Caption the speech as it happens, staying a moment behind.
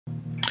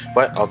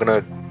Right, I'm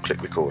gonna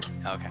click record.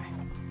 Okay.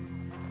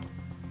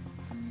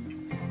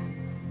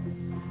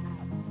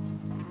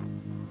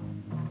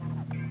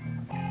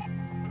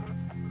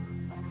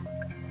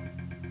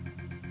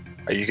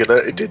 Are you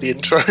gonna do the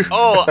intro?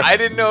 Oh, I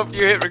didn't know if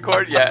you hit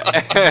record yet.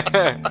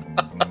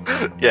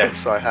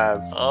 Yes, I have.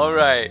 All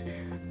right.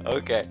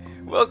 Okay.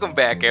 Welcome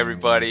back,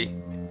 everybody.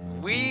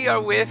 We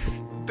are with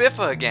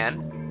Biffa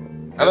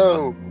again.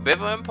 Hello.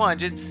 Biffa and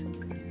Pungence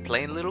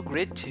playing Little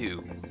Grid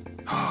 2.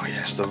 Oh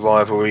yes, the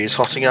rivalry is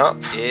hotting up.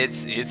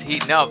 It's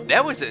heating up.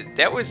 That was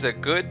a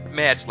good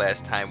match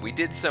last time. We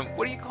did some,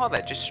 what do you call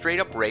that? Just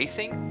straight up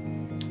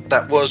racing?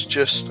 That was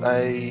just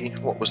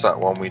what was that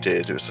one we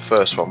did? It was the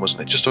first one,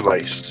 wasn't it? Just a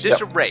race.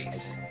 Just a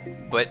race.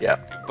 But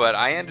Yep. but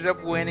I ended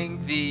up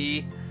winning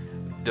the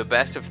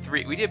best of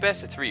 3. We did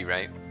best of 3,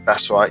 right?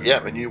 That's right.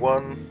 Yeah, and you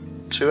won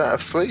 2 out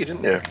of 3,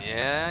 didn't you?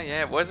 Yeah,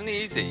 it wasn't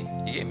easy.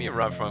 You gave me a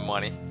run for my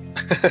money.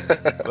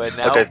 But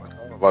now I gave my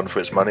car a run for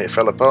its money. It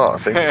fell apart, I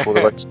think, before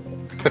the race.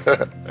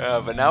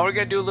 but now we're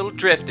gonna do a little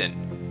drifting.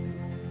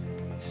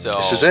 So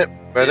This is it.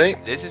 Ready?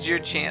 This is your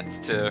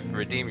chance to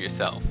redeem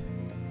yourself.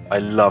 I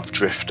love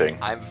drifting.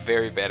 I'm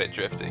very bad at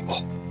drifting.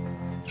 Oh,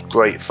 it's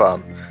great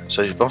fun.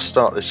 So if I'll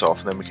start this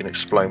off and then we can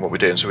explain what we're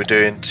doing. So we're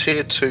doing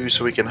tier 2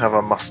 so we can have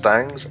our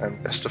Mustangs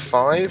and best of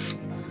 5.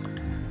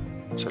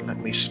 So let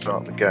me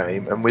start the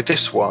game. And with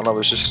this one, I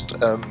was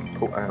just oh,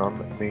 hang on,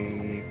 let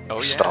me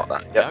start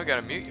that. Yeah. Now I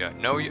gotta mute you.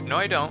 No, no,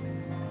 I don't.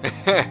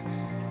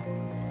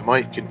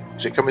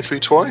 Is it coming through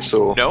twice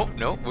or? No,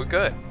 we're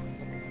good.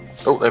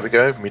 Oh, there we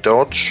go. Me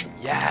dodge.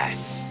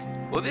 Yes.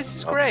 Well, this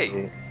is great.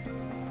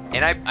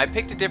 And I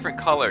picked a different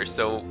color,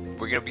 so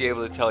we're gonna be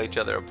able to tell each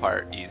other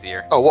apart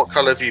easier. Oh, what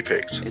color have you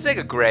picked? It's like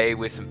a gray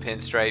with some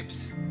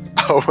pinstripes.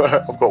 Oh,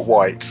 I've got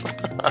white.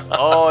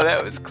 Oh,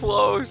 that was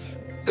close.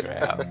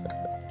 Crap.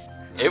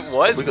 It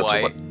was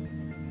white.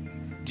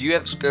 Do you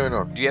have? What's going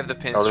on? Do you have the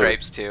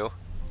pinstripes too?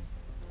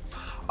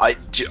 I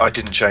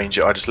didn't change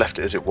it. I just left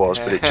it as it was.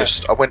 But it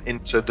just I went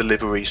into the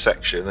livery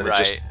section and it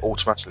just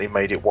automatically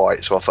made it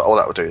white. So I thought, oh,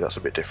 that would do. That's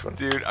a bit different.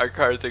 Dude, our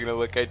cars are gonna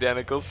look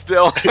identical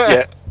still.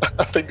 Yeah,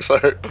 I think so.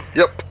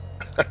 Yep.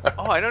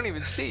 Oh, I don't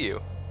even see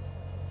you.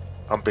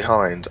 I'm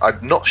behind. I'm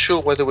not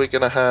sure whether we're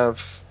gonna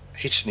have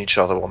hitting each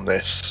other on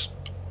this.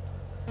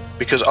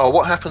 Because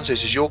what happens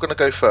is you're going to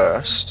go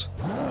first,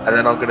 and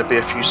then I'm going to be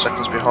a few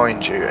seconds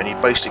behind you, and you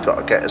basically got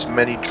to get as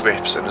many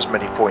drifts and as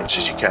many points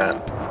as you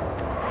can.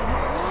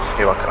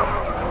 Here I come.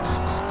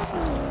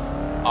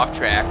 Off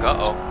track.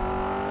 Uh-oh.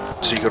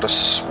 So you got to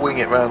swing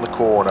it round the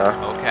corner.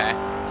 Okay.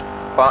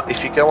 But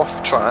if you go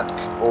off track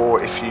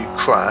or if you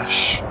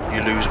crash,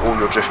 you lose all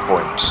your drift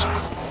points.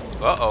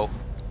 Uh-oh.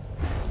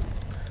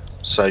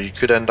 So you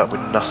could end up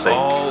with nothing.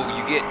 Oh,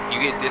 you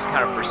get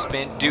discounted for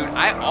spin, dude.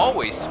 I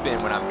always spin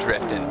when I'm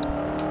drifting.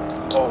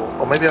 Oh,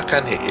 or maybe I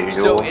can hit you.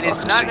 So and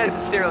it's not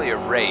necessarily a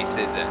race,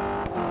 is it?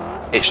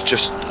 It's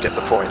just get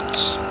the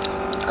points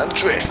and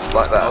drift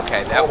like that.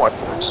 Okay, all my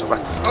points are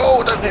back.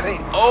 Oh, don't hit me!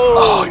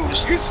 Oh,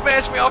 you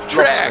smashed me off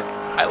track.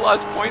 I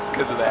lost points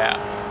because of that.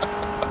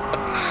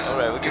 All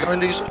right, did I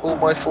lose all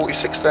my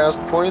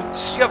 46,000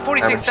 points? You got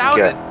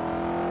 46,000.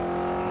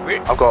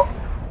 I've got.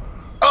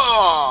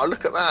 Oh,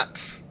 look at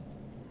that!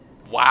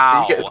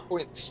 Wow. You get the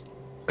points.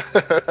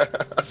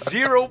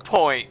 0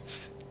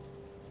 points.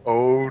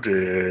 Oh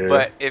dear.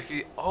 But if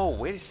you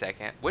wait a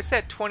second. What's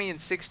that 20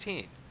 and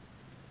 16?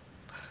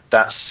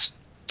 That's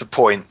the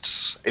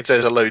points. If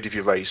there's a load of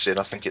you racing,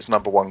 I think it's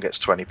number 1 gets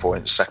 20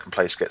 points, second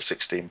place gets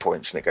 16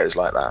 points, and it goes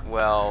like that.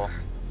 Well,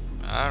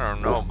 I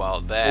don't know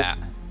about that.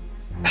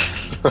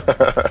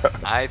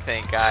 I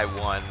think I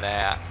won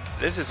that.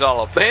 This is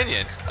all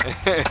opinion.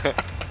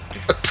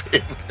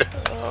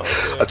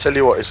 Oh, I tell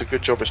you what, it's a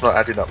good job it's not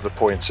adding up the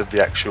points of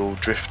the actual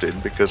drifting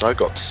because I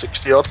got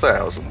 60-odd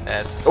thousand.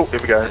 Oh,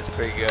 here we go. That's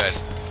pretty good.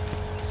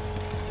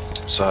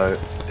 So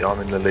I'm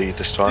in the lead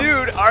this time.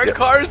 Dude, our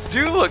cars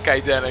do look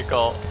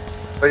identical.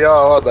 They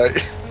are, aren't they?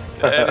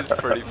 That is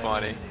pretty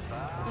funny.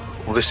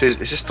 Well, is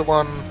this the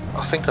one?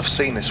 I think I've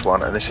seen this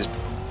one, and this is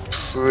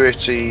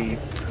pretty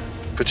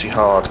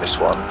hard. This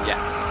one.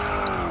 Yes.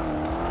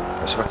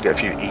 Let's see if I can get a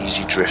few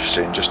easy drifts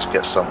in just to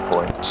get some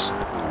points.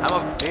 I'm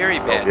a very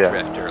bad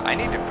drifter. I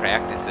need to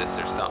practice this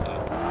or something.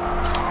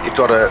 You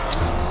gotta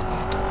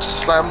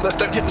slam that.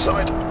 Don't hit the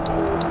side.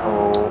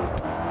 Oh.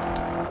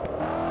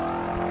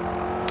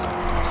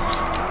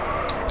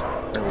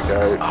 There we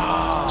go.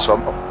 Oh. So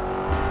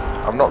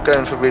I'm not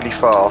going for really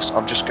fast.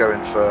 I'm just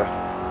going for.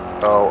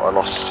 Oh, I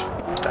lost.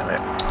 Damn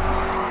it.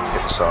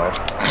 Hit the side.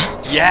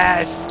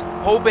 Yes.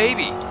 Oh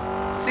baby.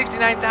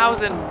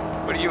 69,000.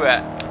 What are you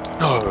at?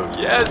 No.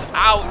 Yes.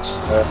 Ouch.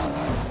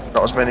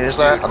 Not as many as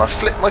that, and I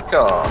flipped my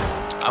car.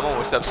 I'm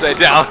almost upside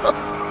down.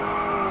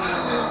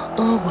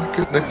 Oh my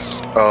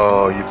goodness.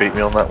 Oh, you beat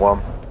me on that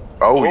one.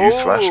 Oh, you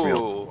thrashed me on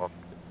that one.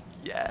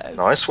 Yes.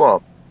 Nice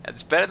one.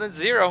 That's better than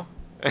 0.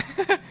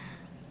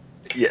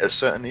 Yeah, it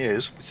certainly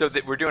is. So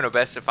we're doing a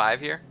best of 5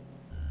 here?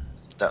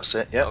 That's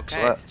it, yeah.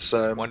 Okay.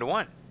 So that's 1 to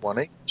 1. 1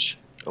 each.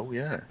 Oh,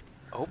 yeah.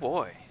 Oh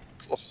boy.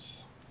 Oh,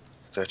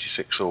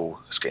 36 all.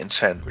 It's getting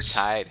tense. We're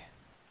tied.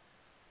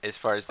 as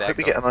far as that Hope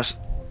we goes. get a nice.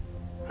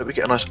 Hope we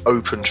get a nice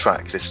open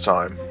track this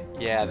time.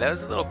 Yeah, that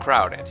was a little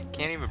crowded.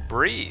 Can't even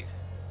breathe.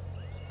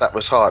 That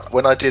was hard.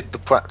 When I did the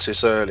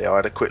practice earlier, I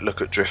had a quick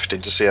look at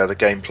drifting to see how the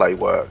gameplay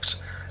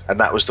works, and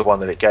that was the one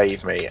that it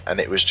gave me, and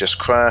it was just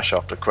crash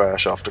after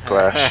crash after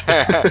crash.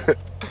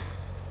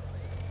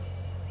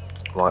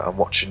 Right, I'm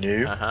watching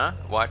you.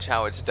 Watch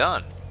how it's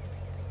done.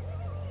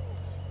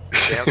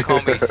 They don't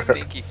call me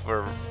stinky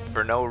for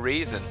no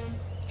reason.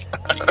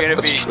 You're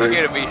gonna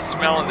be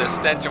smelling the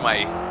stench of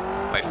my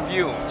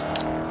fumes.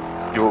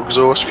 Your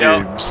exhaust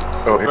fumes.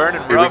 Oh,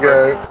 burning here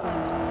rubber.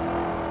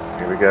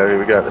 we go. Here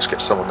we go. Let's get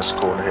some on this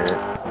corner here.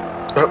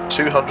 Oh,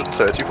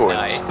 230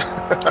 points. Nice.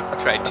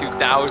 Try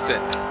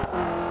 2,000.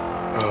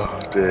 Oh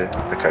dear.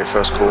 Okay,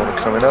 first corner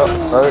coming up.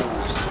 No.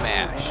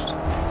 Smashed.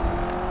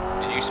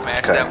 Did you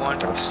smash Okay. that one?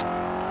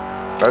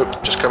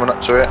 Nope, just coming up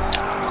to it.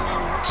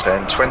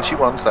 10,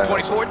 21,000.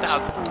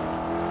 24,000.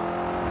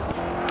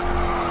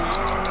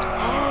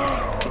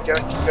 Keep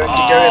going, keep going, keep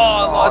Oh, going.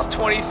 I lost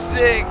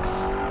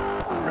 26.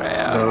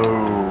 Crap.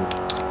 No.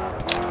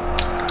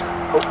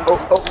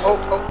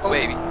 Oh.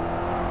 Baby.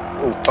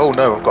 Oh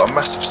no, I've got a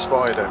massive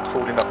spider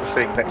crawling up the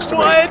thing next to me.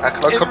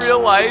 What? In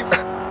real life?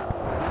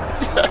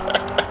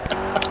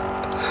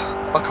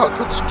 I can't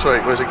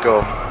concentrate. Where's it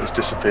gone? It's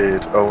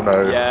disappeared. Oh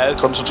no.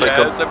 Yes. Concentrate.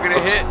 Yes, I'm gonna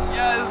hit.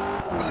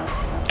 Yes.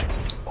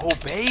 Oh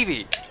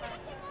baby.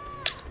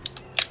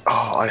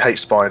 Oh, I hate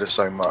spiders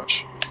so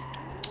much.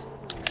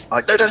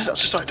 No, don't touch the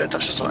side. Don't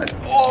touch the side.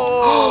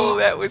 Oh,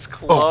 that was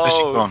close. Oh, where's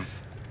it gone?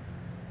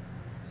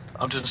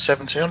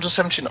 170,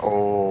 117.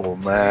 Oh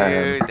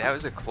man. Dude, that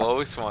was a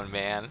close one,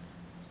 man.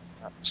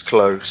 It's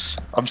close.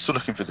 I'm still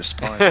looking for the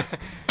spider.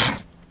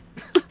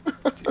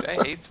 Dude, I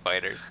hate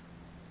spiders.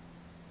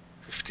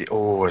 50.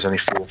 Oh, there's only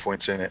 4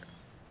 points in it.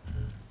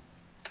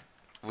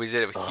 Was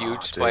it a huge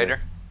dear. spider?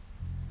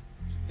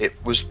 It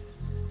was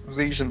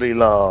reasonably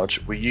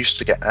large. We used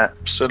to get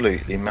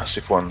absolutely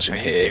massive ones in Are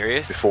you here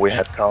serious? before we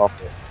had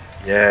carpet.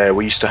 Yeah,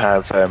 we used to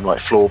have like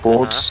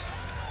floorboards.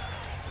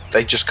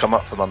 They just come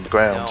up from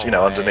underground, No you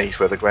know, way. underneath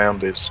where the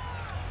ground is.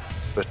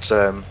 But it's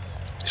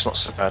not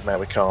so bad now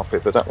with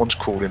carpet. But that one's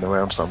crawling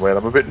around somewhere. And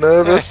I'm a bit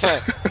nervous.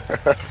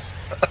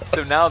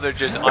 So now they're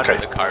just under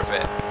the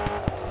carpet.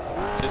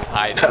 Just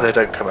hiding. They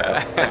don't come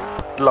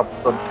out.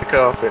 Lumps under the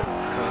carpet.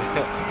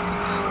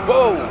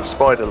 Whoa!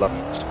 Spider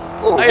lumps.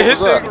 Oh, I what hit was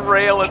the that?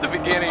 rail at the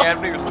beginning. I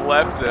haven't even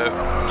left the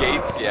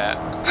gates yet.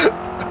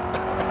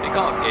 They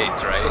call them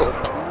gates, right? So,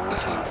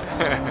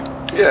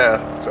 yeah,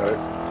 so.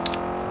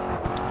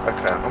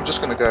 Okay, I'm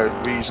just going to go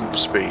reasonable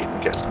speed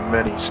and get as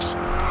many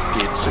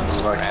skids in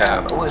as I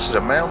can. Oh, this is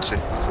a mountain.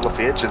 Fall off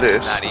the edge of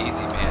this. Not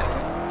easy, man.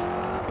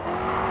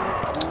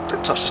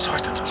 Don't touch the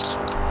side, don't touch the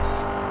side.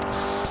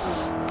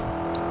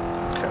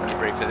 Okay. Get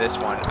ready for this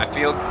one. I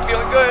feeling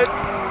good.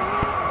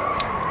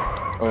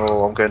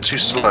 Oh, I'm going too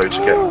slow to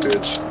get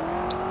good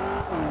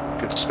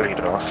speed.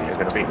 I think you're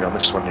going to beat me on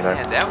this one, you know.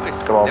 Man, that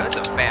was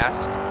a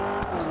fast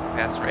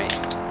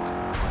race.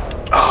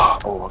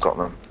 Oh, I got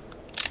them.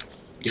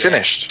 You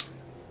finished?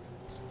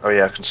 Oh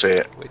yeah, I can see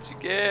it. What'd you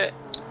get?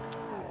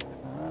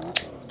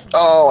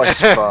 Oh, I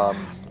spun.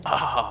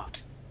 Oh,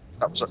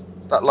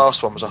 That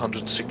last one was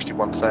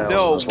 161,000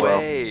 no as well.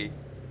 way.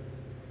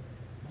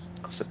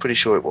 I'm pretty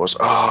sure it was.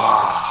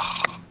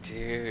 Ah,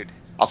 Dude.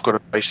 I've got to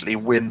basically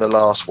win the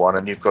last one,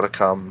 and you've got to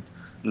come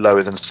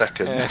lower than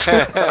second.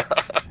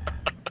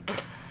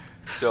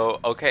 So,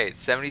 okay,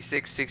 it's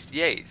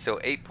 76-68, so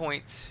 8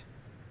 points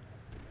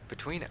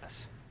between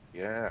us.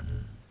 Yeah,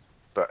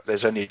 but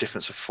there's only a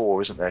difference of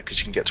 4, isn't there? Because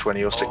you can get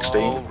 20 or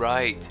 16. Oh,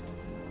 right.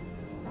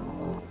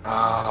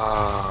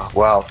 Ah,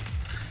 well,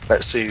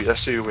 let's see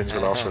who wins the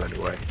last one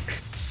anyway.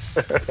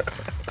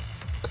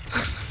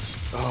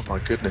 Oh my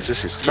goodness,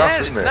 this is tough,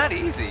 isn't it? It's not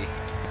easy.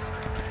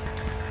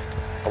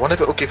 I wonder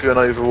if it'll give you an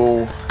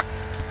overall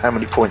how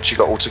many points you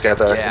got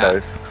altogether, Yeah. you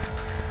know,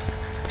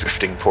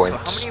 drifting So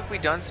points. how many have we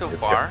done so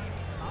far?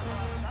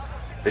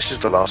 This is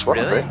the last one,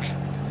 Really?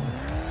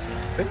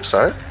 I think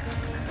so.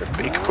 They're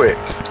pretty quick.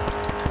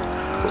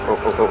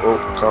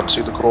 Oh, can't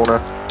see the corner.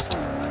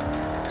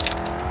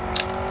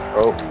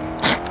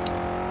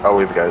 Oh,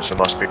 here we go, so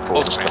nice big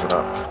corners Okay. coming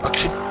up.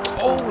 Okay.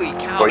 Holy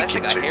cow, Brake that's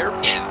like a into-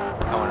 hairpin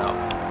coming up.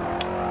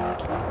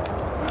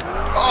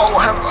 Oh,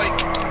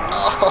 handbrake!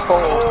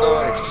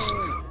 Oh, nice.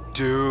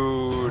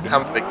 Dude.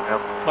 Handbrake now.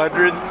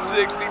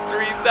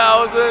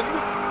 163,000.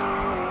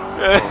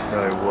 Oh,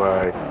 no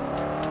way.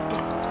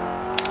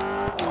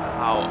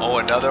 Wow. Oh,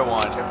 another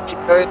one. Keep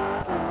going.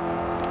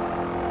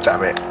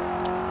 Damn it.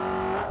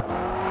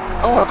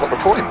 Oh, I got the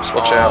points.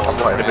 Watch out, I'm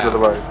right in the middle of the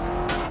road.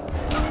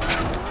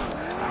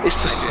 It's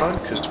the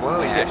smoke as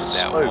well. You get the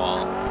Smash that smoke.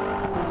 wall.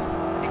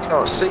 You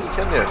can't see,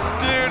 can you?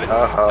 Dude, I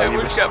you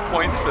wish missed. got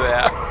points for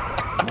that.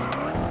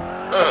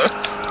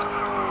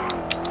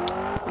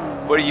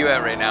 What are you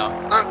at right now?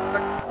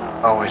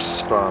 Oh, I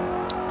spun.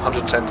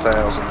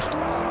 110,000.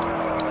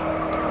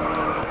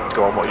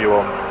 Go on, what are you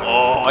on?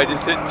 Oh, I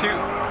just hit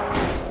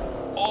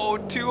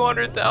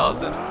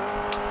 200,000. No.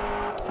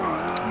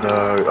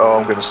 Oh,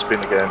 I'm going to spin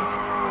again.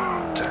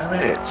 Damn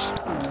Damn it.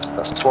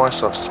 That's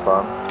twice I've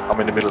spun. I'm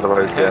in the middle of the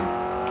road again.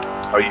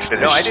 Oh, you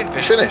finished? No, I didn't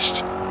finish. You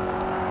finished?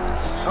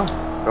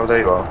 Oh, there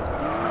you are.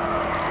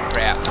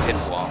 Crap, hit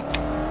the wall.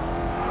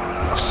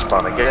 I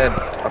spun again.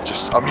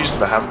 I'm using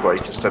the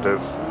handbrake instead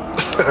of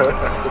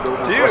the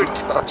normal Dude. brake.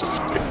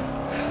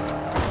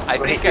 I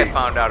think I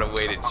found out a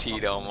way to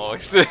cheat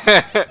almost. Why,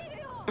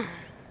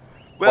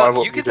 well,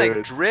 what you were could you like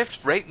doing?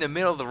 drift right in the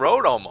middle of the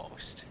road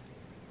almost.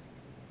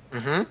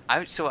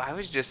 Mm-hmm. So I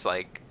was just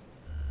like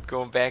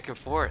going back and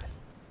forth.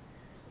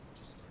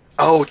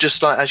 Oh,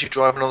 just like as you're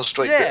driving on a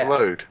straight bit of Yeah.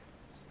 road.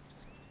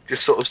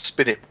 Just sort of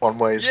spin it one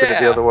way, spin it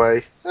the Yeah. other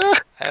way.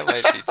 That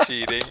might be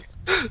cheating.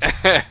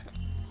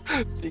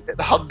 So you get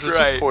hundreds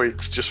Right. of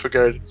points just for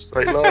going in a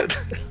straight line.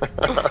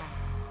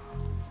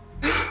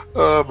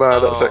 Oh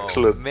man, that's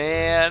excellent.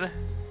 Man.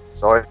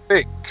 So I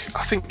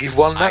think you've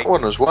won that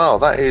one as well.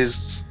 That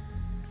is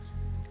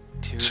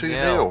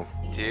 2-0.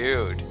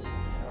 Dude.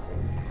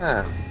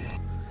 Man,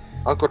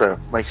 I've got to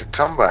make a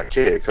comeback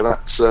here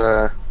because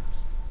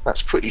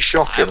that's pretty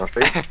shocking. I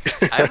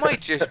think. I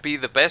might just be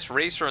the best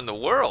racer in the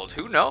world.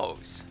 Who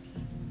knows?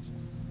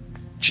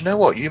 Do you know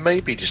what? You may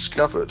be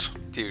discovered.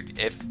 Dude,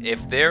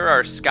 if there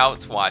are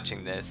scouts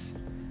watching this...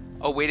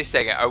 Oh, wait a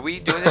second. Are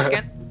we doing this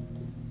again?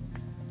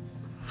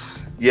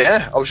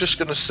 Yeah, I was just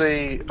going to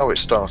see... Oh,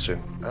 it's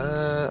starting.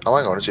 Oh,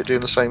 hang on. Is it doing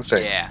the same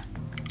thing? Yeah.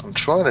 I'm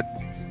trying to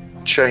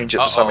change it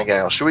to something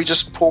else. Should we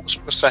just pause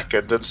for a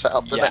second and set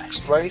up the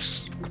next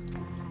race?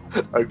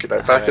 Okay,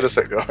 no, back in a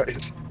sec,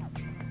 guys.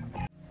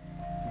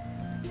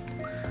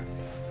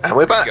 And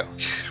we're back.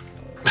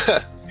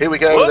 Here we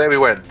go. Whoops. There we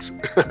went.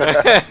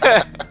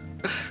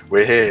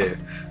 We're here.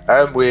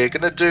 And we're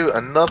going to do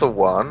another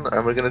one,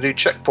 and we're going to do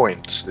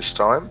checkpoints this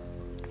time.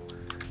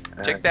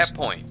 Check that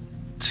point.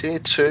 Tier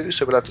 2,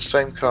 so we'll have the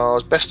same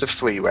cars. Best of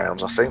 3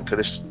 rounds, I think, because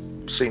this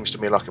seems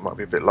to me like it might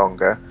be a bit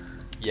longer.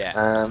 Yeah.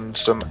 And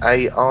some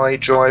AI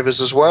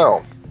drivers as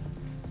well.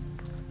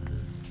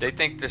 They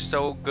think they're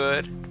so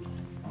good.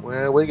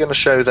 Well, we're going to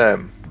show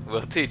them.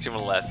 We'll teach them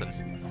a lesson.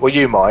 Well,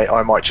 you might.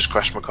 I might just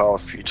crash my car a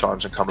few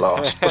times and come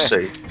last. We'll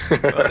see.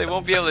 Well, they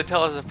won't be able to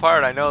tell us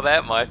apart, I know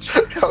that much.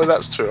 Oh,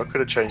 that's true. I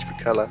could have changed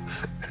the colour.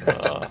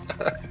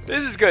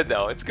 This is good,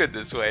 though. It's good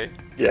this way.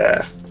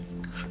 Yeah.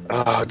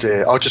 Oh,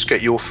 dear. I'll just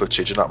get your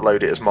footage and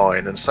upload it as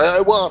mine and say I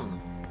won.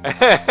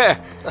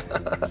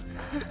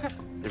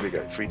 Here we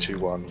go. 3, 2,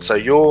 1. So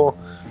you're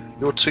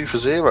 2 for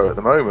 0 at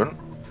the moment.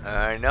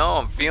 I know.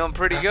 I'm feeling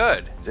pretty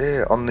good.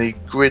 Yeah, on the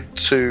Grid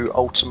 2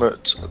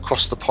 Ultimate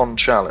Across the Pond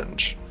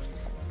Challenge.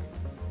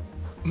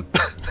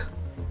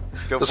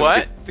 The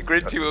what? The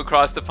Grid 2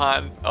 across the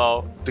pond?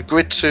 Oh. The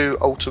Grid 2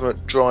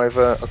 Ultimate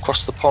Driver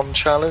Across the Pond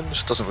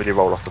Challenge doesn't really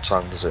roll off the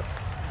tongue, does it?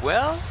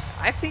 Well,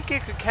 I think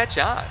it could catch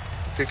on.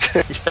 We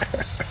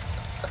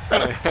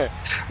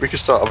could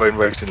start our own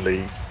racing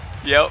league.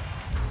 Yep.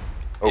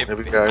 Oh, here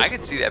we go. I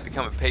could see that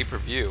become a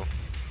pay-per-view.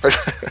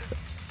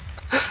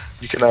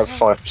 You can have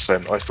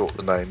 5%, I thought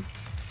the name.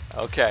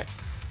 Okay.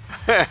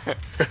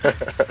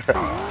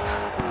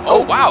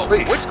 Oh, wow.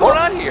 Wait, What's going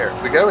on here?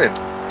 We're going.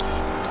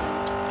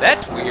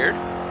 That's weird.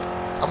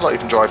 I'm not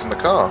even driving the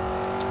car.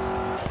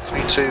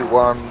 3, 2,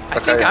 1. I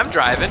think I'm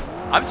driving.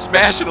 I'm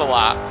smashing a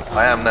lot.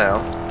 I am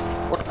now.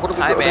 What have we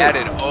got I'm to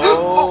added. do?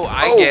 Oh,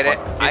 I get it.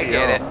 my I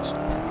get it. idiot.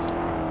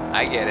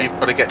 I get it. You've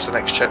got to get to the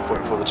next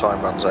checkpoint before the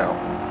time runs out.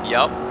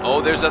 Yep.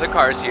 Oh, there's other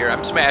cars here.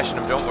 I'm smashing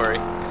them. Don't worry.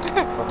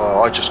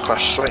 Oh, I just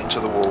crashed straight into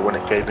the wall when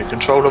it gave me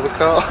control of the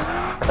car.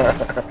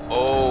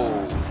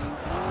 Oh.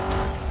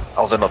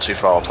 Oh, they're not too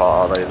far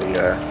apart, are they,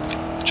 the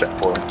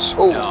checkpoints?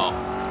 Oh. No.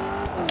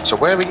 So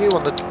where are you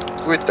on the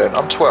grid then?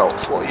 I'm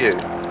 12th. What are you?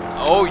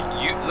 Oh,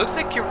 you. Looks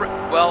like you're.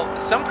 Well,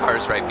 some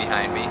cars right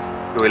behind me.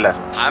 You're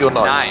 11th. I'm You're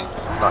 9th.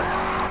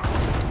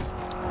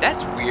 9th.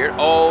 That's weird.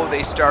 Oh,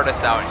 they start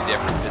us out in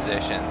different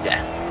positions.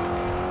 Yeah.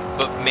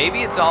 But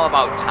maybe it's all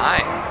about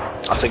time.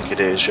 I think it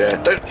is,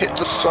 yeah. Don't hit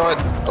the side.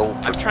 Oh,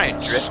 I'm trying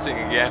drifting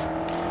again.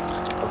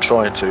 I'm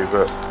trying to,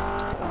 but...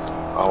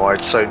 Oh, I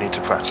so need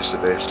to practice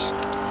at this.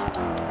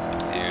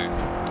 Dude.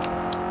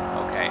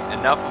 Okay,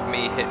 enough of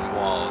me hitting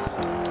walls.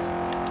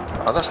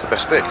 Oh, that's the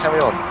best bit. Carry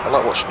on. I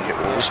like watching you hit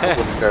walls. Where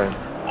are you going?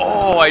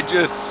 Oh, I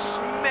just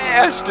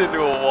smashed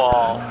into a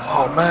wall.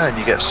 Oh, man,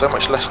 you get so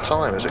much less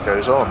time as it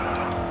goes on.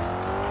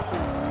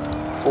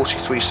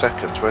 43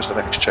 seconds. Where's the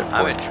next checkpoint?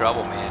 I'm in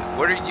trouble, man.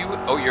 What are you?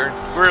 Oh,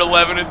 we're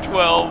 11 and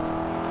 12.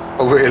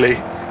 Oh, really?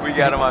 We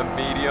got them on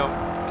medium.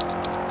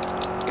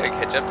 You gotta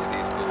catch up to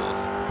these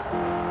fools.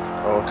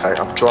 Okay,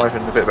 I'm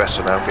driving a bit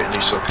better now. I'm getting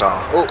used to the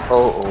car.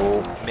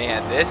 Oh.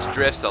 Man, this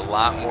drifts a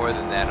lot more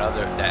than that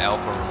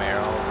Alfa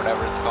Romero or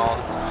whatever it's called.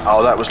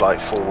 Oh, that was like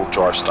 4-wheel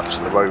drive stuck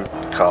to the road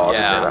car,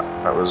 Yeah. didn't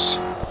it? That was...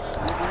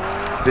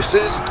 This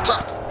is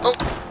tough. Oh,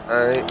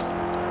 hey.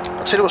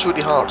 I'll tell you what's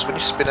really hard is when you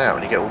spin out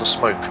and you get all the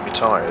smoke from your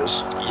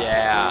tyres.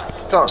 Yeah.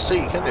 You can't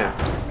see, can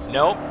you?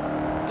 Nope.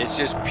 It's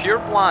just pure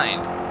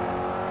blind.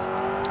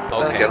 But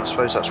then again, I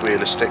suppose that's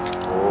realistic.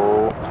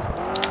 Oh,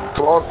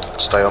 come on,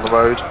 stay on the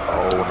road.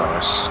 Oh,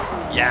 nice.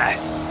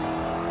 Yes.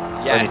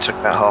 Only took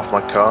out half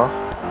my car.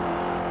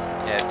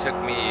 Yeah, it took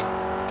me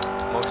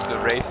most of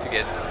the race to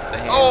get the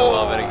handle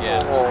of it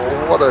again.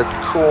 Oh, what a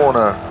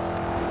corner.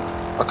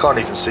 I can't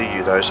even see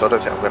you though, so I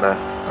don't think I'm going to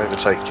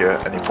overtake you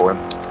at any point.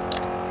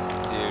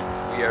 Dude,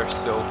 we are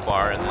so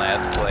far in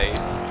last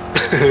place.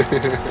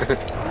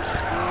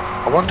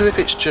 I wonder if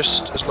it's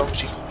just as long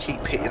as you can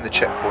keep hitting the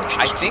checkpoints, you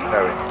just keep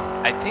going.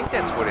 I think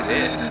that's what it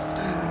is.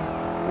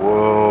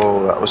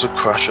 Whoa, that was a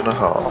crash and a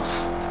half.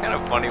 It's kind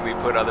of funny we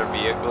put other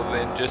vehicles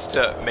in just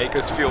to make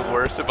us feel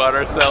worse about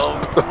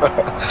ourselves.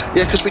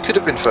 Yeah, because we could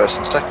have been first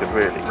and second,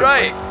 really.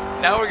 Right.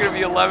 Now we're going to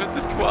be 11th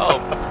and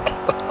 12th.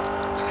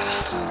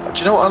 Do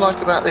you know what I like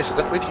about this? I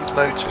don't know if you've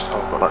noticed.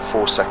 Oh, I've got like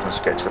 4 seconds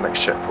to get to the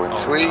next checkpoint.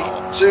 3, 2, 1.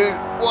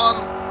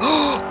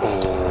 Oh.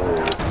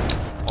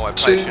 Oh, I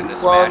probably shouldn't have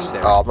 2, 1. smashed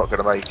there. Oh, I'm not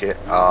going to make it.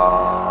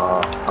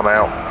 I'm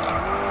out.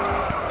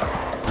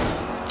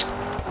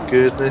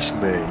 Goodness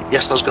me.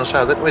 Yes, I was going to say,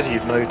 I don't know whether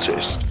you've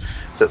noticed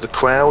that the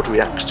crowd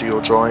reacts to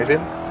your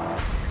driving.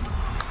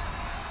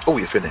 Oh,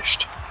 you're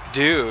finished.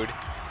 Dude,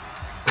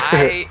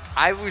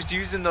 I was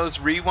using those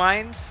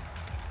rewinds.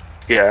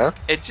 Yeah.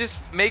 It just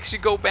makes you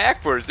go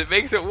backwards. It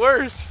makes it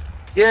worse.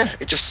 Yeah,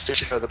 it just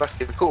takes you further back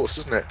in the course,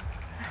 doesn't it?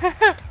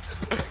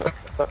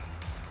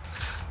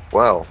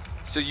 Well.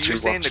 So you were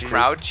saying the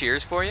crowd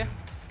cheers for you?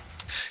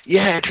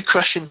 Yeah, if you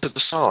crash into the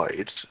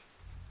side,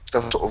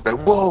 they'll sort of go,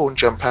 whoa, and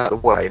jump out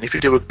of the way. And if you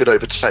do a good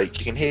overtake,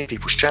 you can hear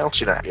people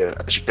shouting at you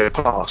as you go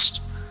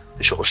past.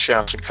 They sort of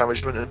shout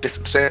encouragement and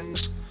different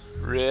things.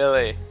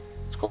 Really?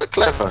 It's quite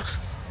clever.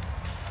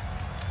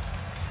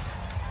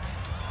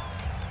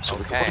 So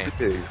okay. what did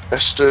we do?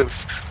 Best of...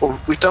 Well,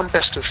 we've done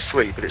best of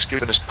 3, but it's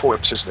given us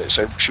points, isn't it?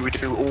 So should we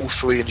do all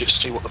 3 and just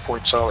see what the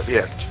points are at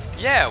the end?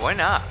 Yeah, why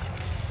not?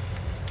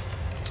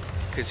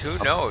 Because who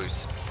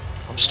knows?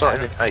 I'm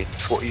starting in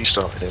 8th. What are you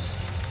starting in?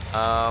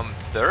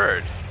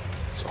 3rd.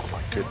 Oh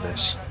my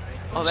goodness.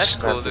 Oh, that's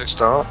cool.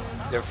 Start.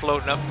 They're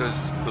floating up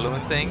those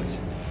balloon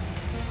things.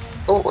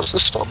 Oh, what's the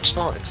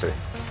starting thing?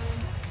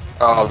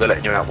 Oh, they're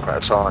letting you out one at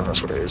a time,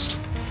 that's what it is.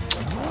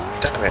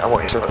 Damn it, I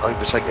want you to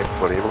overtake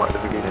everybody right at the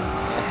beginning.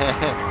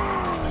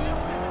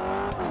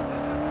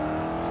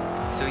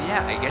 So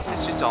yeah, I guess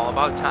it's just all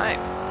about time.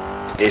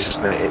 It is,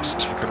 isn't it?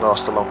 It's who can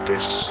last the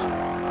longest.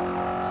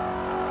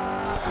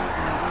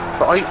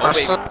 But I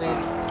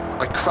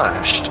suddenly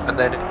crashed, and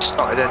then it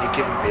started only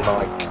giving me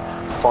like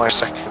 5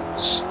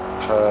 seconds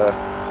per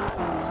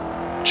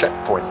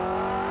checkpoint.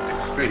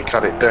 It really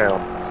cut it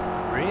down.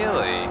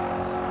 Really?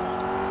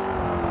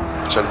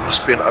 So there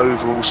must be an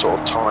overall sort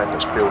of time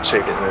that's built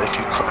in, and if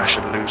you crash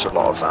and lose a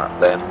lot of that,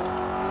 then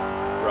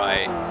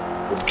right,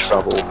 you're in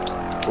trouble.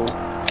 Oh,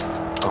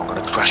 I'm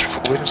going to crash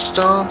before we even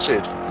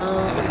started.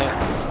 No.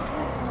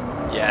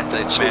 Yes,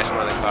 I smashed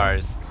one of the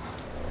cars.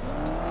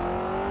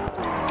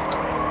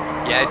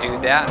 Yeah,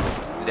 dude, that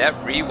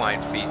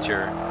rewind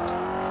feature,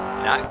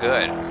 not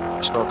good.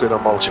 It's not good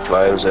on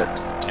multiplayer, is it?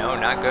 No,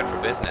 not good for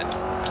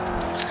business.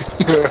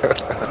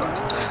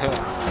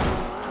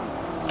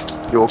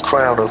 Your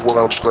crown of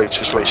world's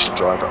greatest racing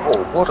driver.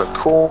 Oh, what a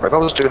corner. If I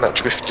was doing that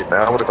drifting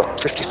now, I would have got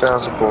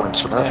 50,000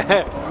 points for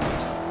that.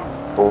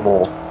 Or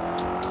more.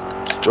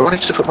 Do I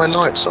need to put my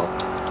lights on?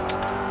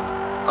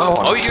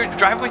 Oh, you're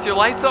driving with your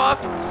lights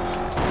off?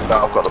 No,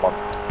 I've got them on.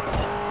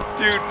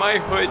 Dude, my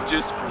hood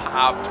just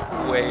popped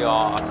way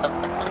off.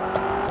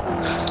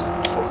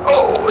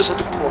 Oh, it's a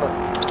big corner.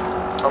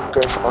 I'm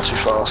going far too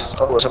fast.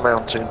 Oh, there's a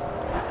mountain.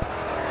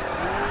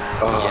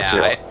 Oh, yeah,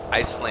 dear.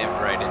 I slammed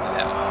right into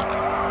that mountain.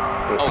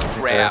 Oh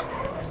crap.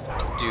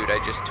 Dude, I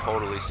just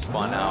totally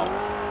spun out.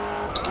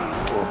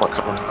 Oh, I might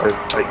come and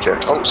overtake you.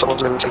 Oh,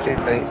 someone's overtaking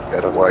me.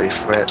 Get away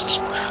from it.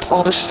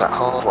 Oh, this is that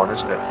hard one,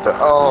 isn't it? But,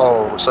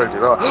 oh, so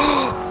did I.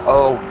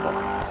 Oh my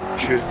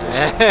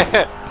goodness.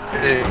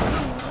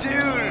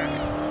 Dude!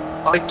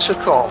 I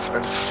took off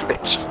and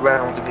flipped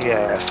round in the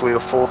air 3 or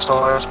 4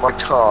 times. My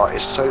car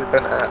is so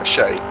bent out of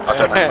shape. I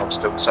don't know how I'm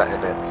still sat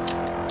in it.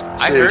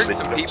 Seriously,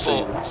 I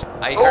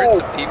heard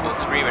some people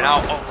screaming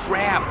out, oh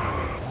crap!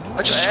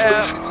 I just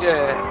flew through the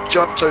air,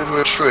 jumped over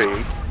a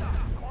tree.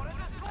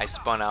 I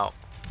spun out.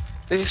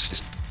 This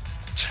is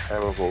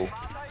terrible.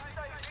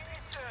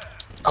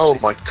 Oh,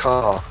 my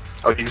car.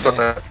 Oh, you've got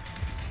to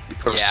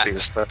see the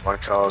state my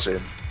car's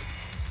in.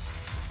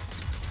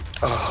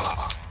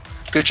 Oh.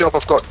 Good job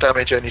I've got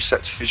damage only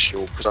set to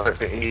visual, because I don't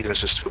think either of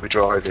us will still be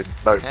driving.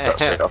 No,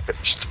 that's it, I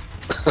finished.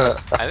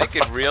 I think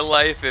in real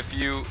life, if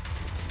you...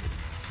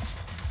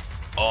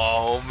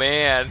 Oh,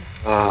 man.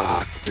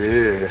 Oh,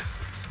 dear.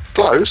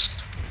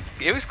 Close.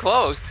 It was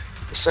close.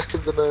 A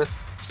second and a...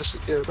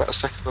 about a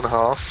second and a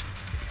half.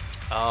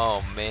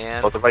 Oh,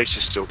 man. Oh, the race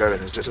is still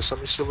going, is it? Is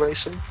somebody still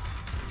racing?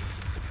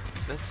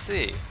 Let's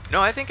see.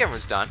 No, I think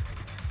everyone's done.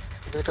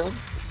 Are they done?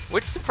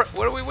 What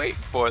are we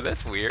waiting for?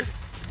 That's weird.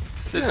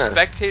 It says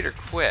spectator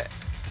quit.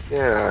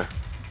 Yeah.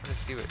 Let's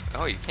see what...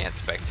 Oh, you can't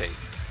spectate.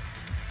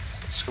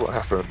 Let's see what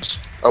happens.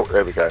 Oh,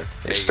 there we go.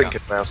 It's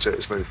thinking about it.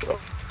 It's moved up.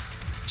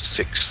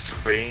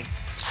 6-3.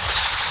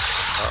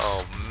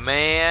 Oh,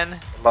 man.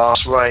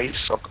 Last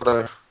race. I've got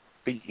to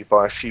beat you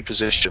by a few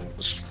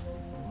positions.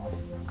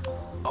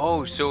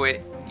 Oh, so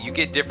you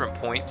get different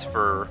points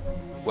for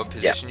what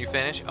position you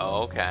finish?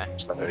 Oh, okay.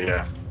 So,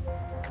 yeah.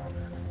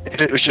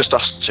 If it was just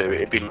us two,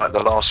 it'd be like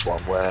the last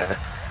one where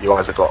you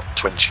either got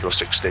 20 or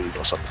 16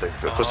 or something.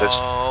 Because there's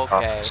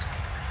okay.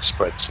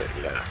 spreads it,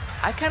 yeah.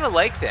 I kind of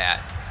like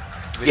that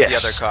with Yes. the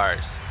other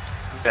cars.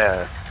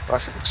 Yeah, I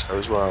think so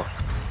as well.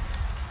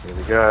 Here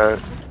we go.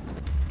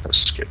 Let's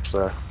skip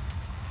there.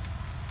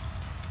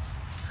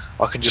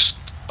 I can just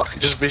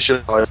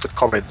visualise the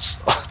comments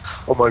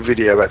on my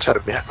video about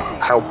telling me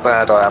how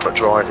bad I am at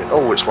driving.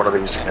 Oh, it's one of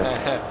these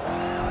again.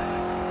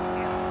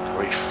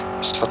 Grief.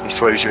 Suddenly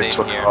throws you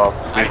into a car.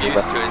 I'm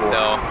used to it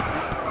though.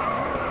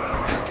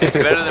 It's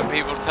better than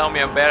people tell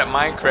me I'm bad at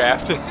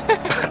Minecraft.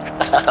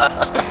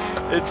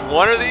 It's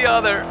one or the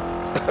other.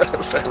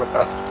 Fair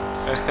enough.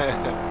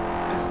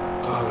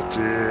 Oh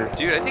dear.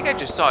 Dude, I think I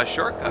just saw a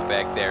shortcut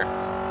back there.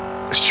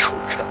 A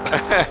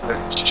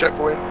shortcut.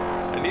 Checkpoint.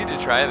 I need to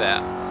try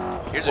that.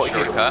 Here's a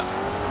shortcut.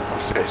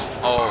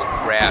 Oh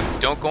crap!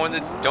 Don't go in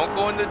the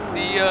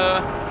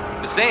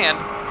sand.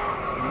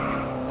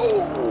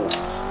 Oh.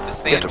 It's a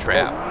sand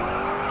trap.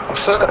 I'm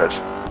third.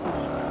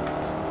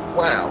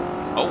 Wow.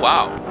 Oh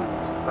wow.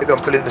 Maybe I'm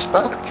pulling this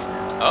back.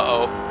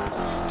 Uh-oh.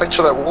 Thanks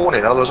for that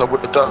warning, otherwise I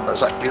wouldn't have done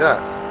exactly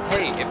that.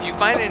 Hey, if you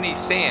find any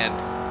sand,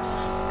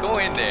 go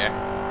in there.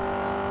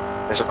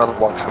 There's another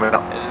one coming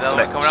up. There's another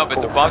one coming up,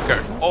 it's a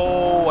bunker.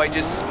 Oh, I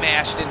just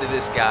smashed into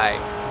this guy.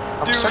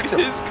 Dude,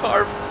 his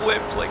car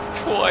flipped like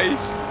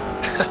twice.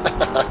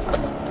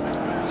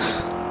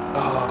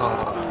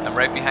 Oh. I'm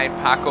right behind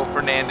Paco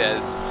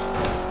Fernandez.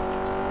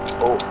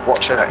 Oh,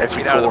 watch out,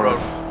 every Get out corner. of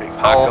the road,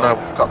 Oh no,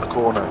 I've got the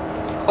corner.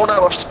 Oh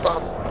no, I've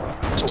spun.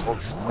 Sort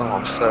of. Oh,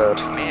 I'm third.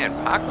 Man,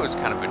 Paco's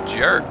kind of a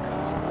jerk.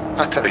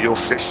 Paco, you're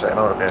fifth then,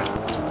 aren't you?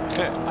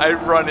 I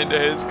run into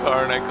his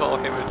car and I call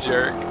him a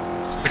jerk.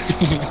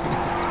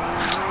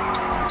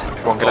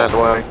 Come on, get out of the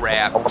way.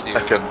 Crap, I want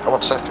second. I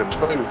want second.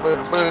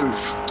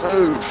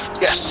 Move.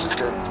 Yes,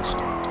 second.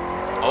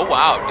 Oh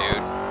wow,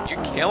 dude.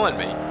 You're killing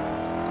me.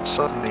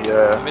 Suddenly,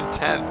 I'm in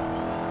 10th.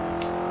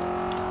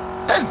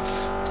 10th?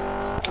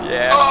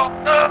 Yeah. Oh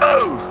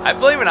no! I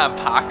blame it on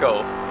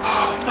Paco.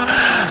 Oh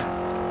man!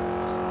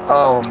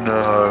 Oh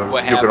no!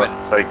 What You're happened?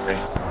 gonna take me.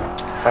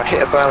 I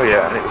hit a barrier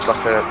and it was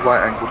like a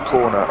right-angled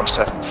corner. I'm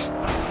 7th.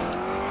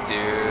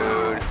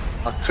 Dude.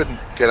 I couldn't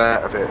get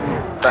out of it.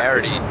 I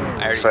already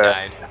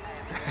died.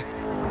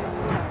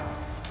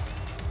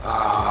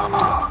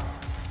 Ah.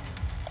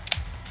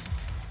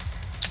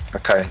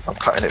 Okay, I'm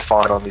cutting it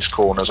fine on these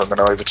corners. I'm going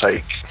to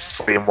overtake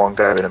 3 in one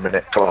go in a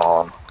minute. Come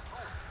on.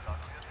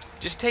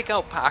 Just take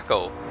out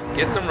Paco.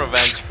 Get some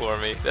revenge for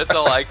me. That's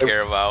all I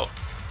care about.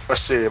 If I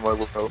see him, I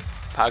will.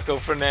 Paco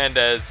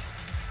Fernandez.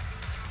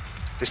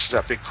 This is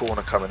that big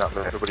corner coming up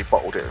there. Everybody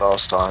bottled it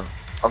last time.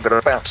 I'm going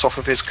to bounce off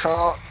of his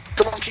car.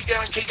 Come on, keep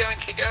going.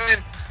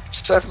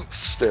 7th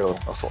still.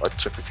 I thought I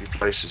took a few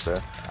places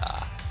there.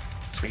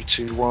 3,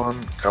 2,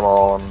 1. Come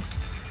on.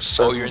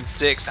 Oh, you're in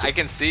 6th. I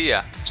can see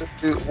ya.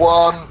 2,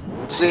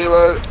 1,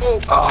 0.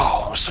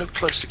 Oh, I'm so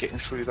close to getting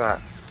through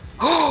that.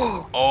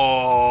 Oh.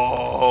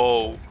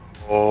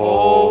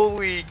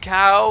 Holy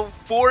cow.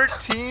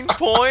 14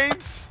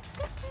 points?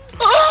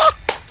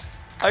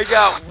 I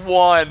got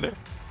 1.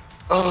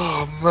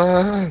 Oh,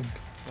 man.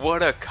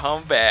 What a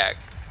comeback.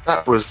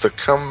 That was the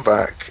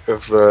comeback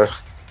of the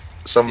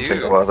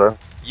something or other.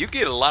 You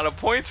get a lot of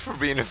points for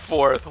being in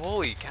 4th.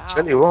 Holy cow.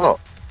 Tell you what,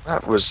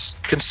 that was,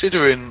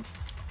 considering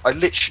I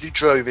literally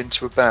drove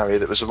into a barrier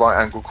that was a right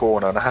angle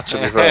corner and I had to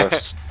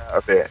reverse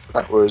a bit.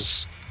 That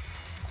was,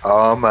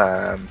 oh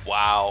man.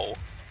 Wow.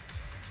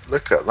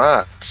 Look at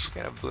that.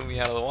 Kind of blew me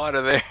out of the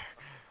water there.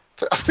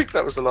 I think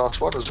that was the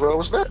last one as well,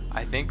 wasn't it?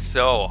 I think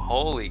so.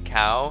 Holy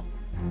cow.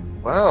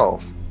 Wow.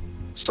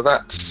 So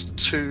that's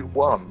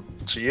 2-1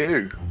 to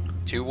you.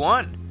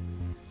 2-1.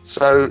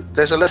 So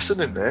there's a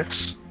lesson in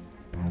this.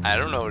 I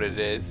don't know what it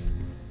is.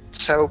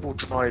 Terrible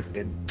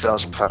driving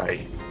does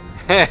pay.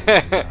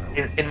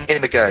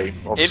 in the game,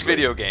 obviously. In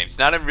video games,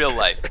 not in real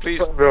life.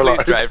 Please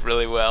life. drive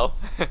really well.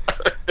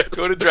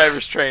 Go to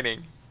driver's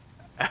training.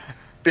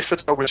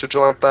 Biffa told me to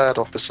drive bad,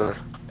 officer.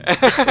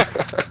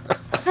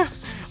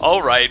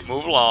 Alright,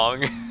 move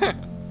along.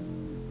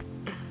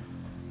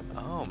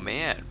 Oh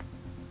man.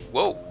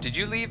 Whoa, did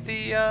you leave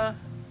the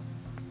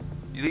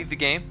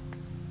game?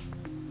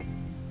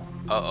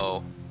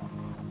 Uh-oh.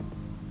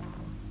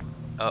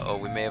 Uh-oh,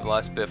 we may have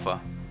lost Biffa.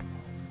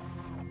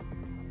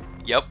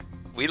 Yep,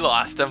 we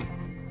lost him.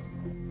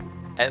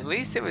 At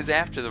least it was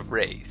after the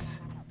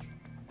race.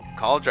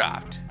 Call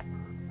dropped.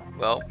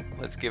 Well,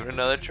 let's give it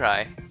another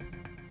try.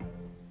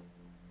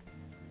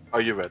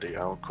 Are you ready?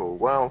 Oh, cool.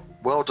 Well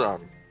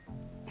done.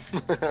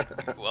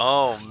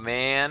 Oh,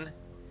 man.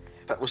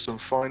 That was some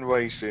fine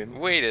racing.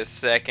 Wait a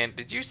second.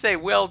 Did you say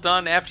well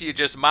done after you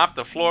just mopped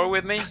the floor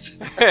with me?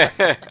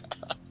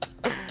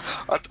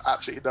 I had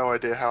absolutely no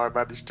idea how I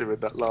managed to in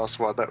that last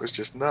one. That was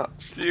just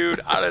nuts.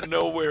 Dude, out of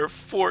nowhere,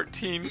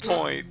 14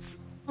 points.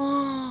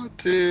 Oh,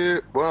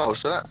 dear. Well,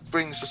 so that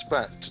brings us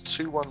back to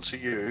 2-1 to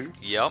you.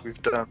 Yep.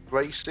 We've done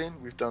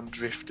racing, we've done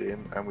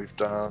drifting, and we've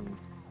done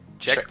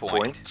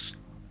Checkpoint. checkpoints.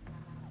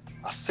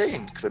 I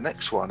think the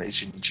next one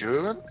is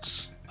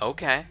endurance.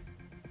 Okay.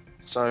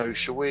 So,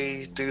 shall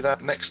we do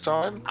that next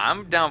time?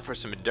 I'm down for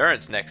some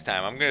endurance next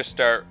time. I'm gonna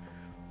start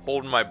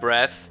holding my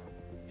breath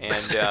and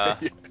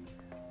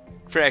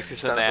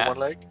practicing Stand that. on one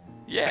leg?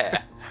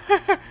 Yeah.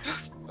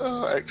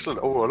 Oh, excellent.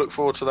 Oh, I look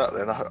forward to that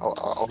then.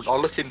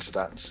 I'll look into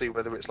that and see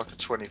whether it's like a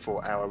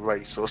 24-hour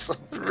race or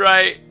something.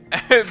 Right.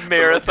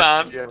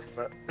 Marathon. Yeah,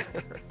 but...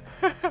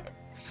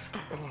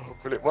 Oh,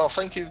 brilliant. Well,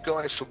 thank you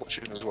guys for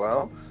watching as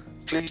well.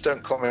 Please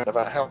don't comment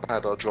about how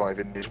bad our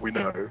driving is, we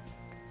know.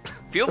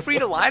 Feel free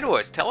to lie to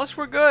us. Tell us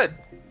we're good.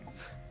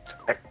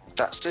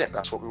 That's it.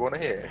 That's what we want to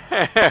hear.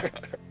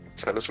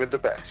 Tell us we're the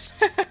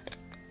best.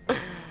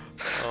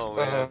 Oh,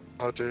 man.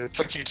 Oh, dear.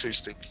 Thank you too,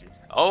 Stinky.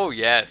 Oh,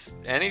 yes.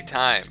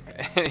 Anytime.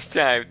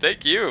 Anytime.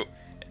 Thank you.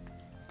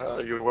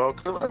 You're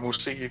welcome, and we'll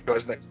see you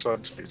guys next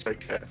time too. Take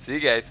care. See you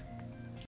guys.